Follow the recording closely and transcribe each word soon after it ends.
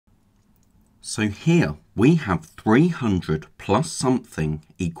So here we have 300 plus something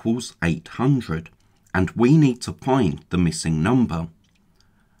equals 800, and we need to find the missing number.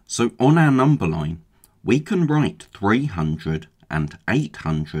 So on our number line, we can write 300 and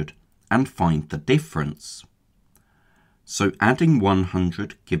 800 and find the difference. So adding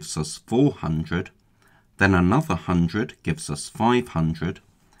 100 gives us 400, then another 100 gives us 500,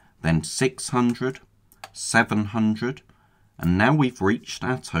 then 600, 700, and now we've reached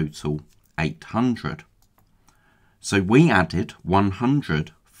our total 800. So we added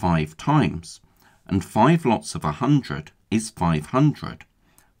 100 5 times, and 5 lots of 100 is 500,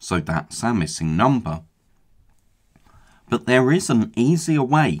 so that's our missing number. But there is an easier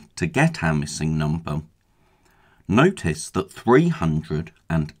way to get our missing number. Notice that 300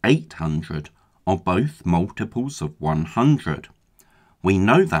 and 800 are both multiples of 100. We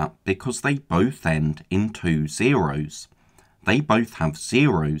know that because they both end in 2 zeros. They both have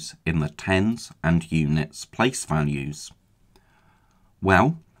zeros in the tens and units place values.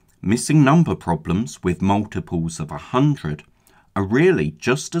 Well, missing number problems with multiples of 100 are really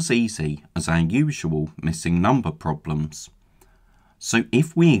just as easy as our usual missing number problems. So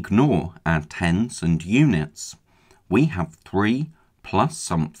if we ignore our tens and units, we have 3 plus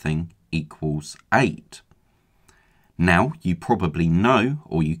something equals 8. Now you probably know,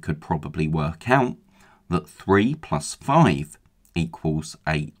 or you could probably work out, that 3 plus 5 equals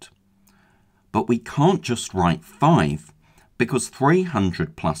 8. But we can't just write 5, because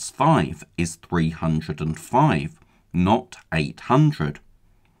 300 plus 5 is 305, not 800.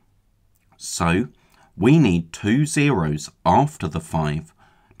 So we need 2 zeros after the 5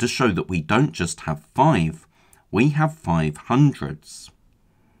 to show that we don't just have 5, we have 5 hundreds.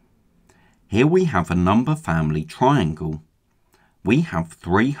 Here we have a number family triangle. We have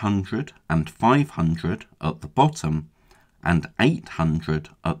 300 and 500 at the bottom and 800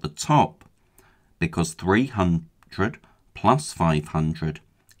 at the top, because 300 plus 500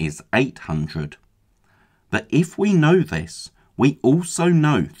 is 800. But if we know this, we also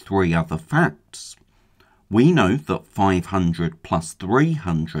know 3 other facts. We know that 500 plus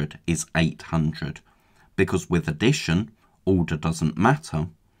 300 is 800, because with addition, order doesn't matter.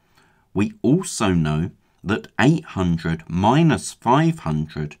 We also know that 800 minus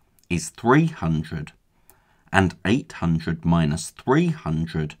 500 is 300, and 800 minus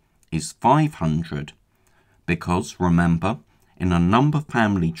 300 is 500, because remember, in a number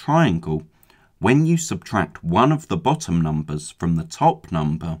family triangle, when you subtract one of the bottom numbers from the top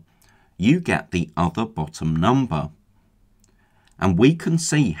number, you get the other bottom number. And we can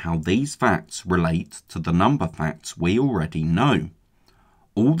see how these facts relate to the number facts we already know.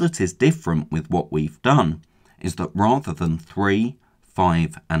 All that is different with what we've done is that rather than 3,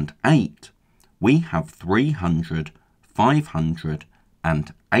 5 and 8, we have 300, 500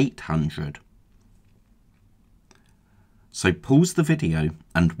 and 800. So pause the video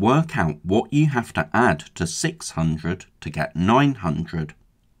and work out what you have to add to 600 to get 900.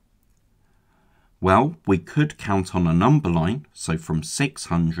 Well, we could count on a number line, so from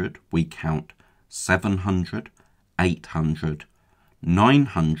 600 we count 700, 800,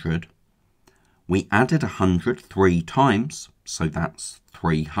 900. We added 100 3 times, so that's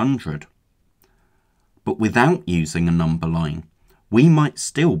 300. But without using a number line, we might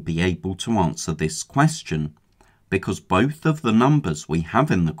still be able to answer this question, because both of the numbers we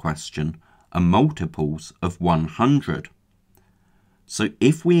have in the question are multiples of 100. So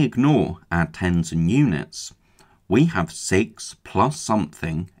if we ignore our tens and units, we have 6 plus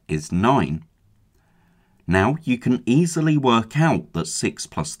something is 9. Now you can easily work out that 6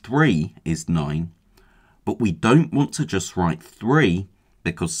 plus 3 is 9, but we don't want to just write 3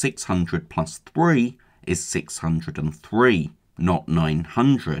 because 600 plus 3 is 603, not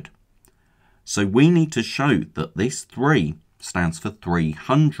 900. So we need to show that this 3 stands for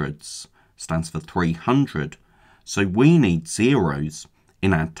 300s, stands for 300. So we need zeros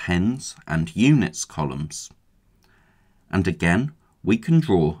in our tens and units columns. And again, we can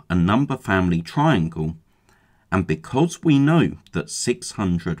draw a number family triangle, and because we know that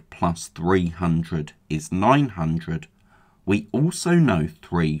 600 plus 300 is 900, we also know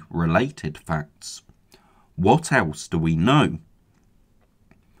 3 related facts. What else do we know?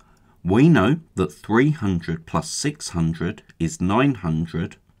 We know that 300 plus 600 is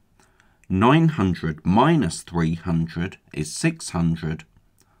 900, 900 minus 300 is 600,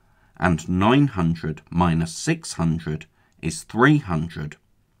 and 900 minus 600 is 300.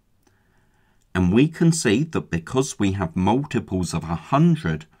 And we can see that because we have multiples of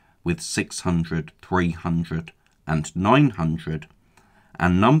 100 with 600, 300 and 900, our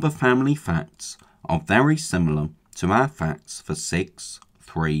number family facts are very similar to our facts for 6,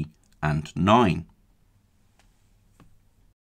 3 and 9.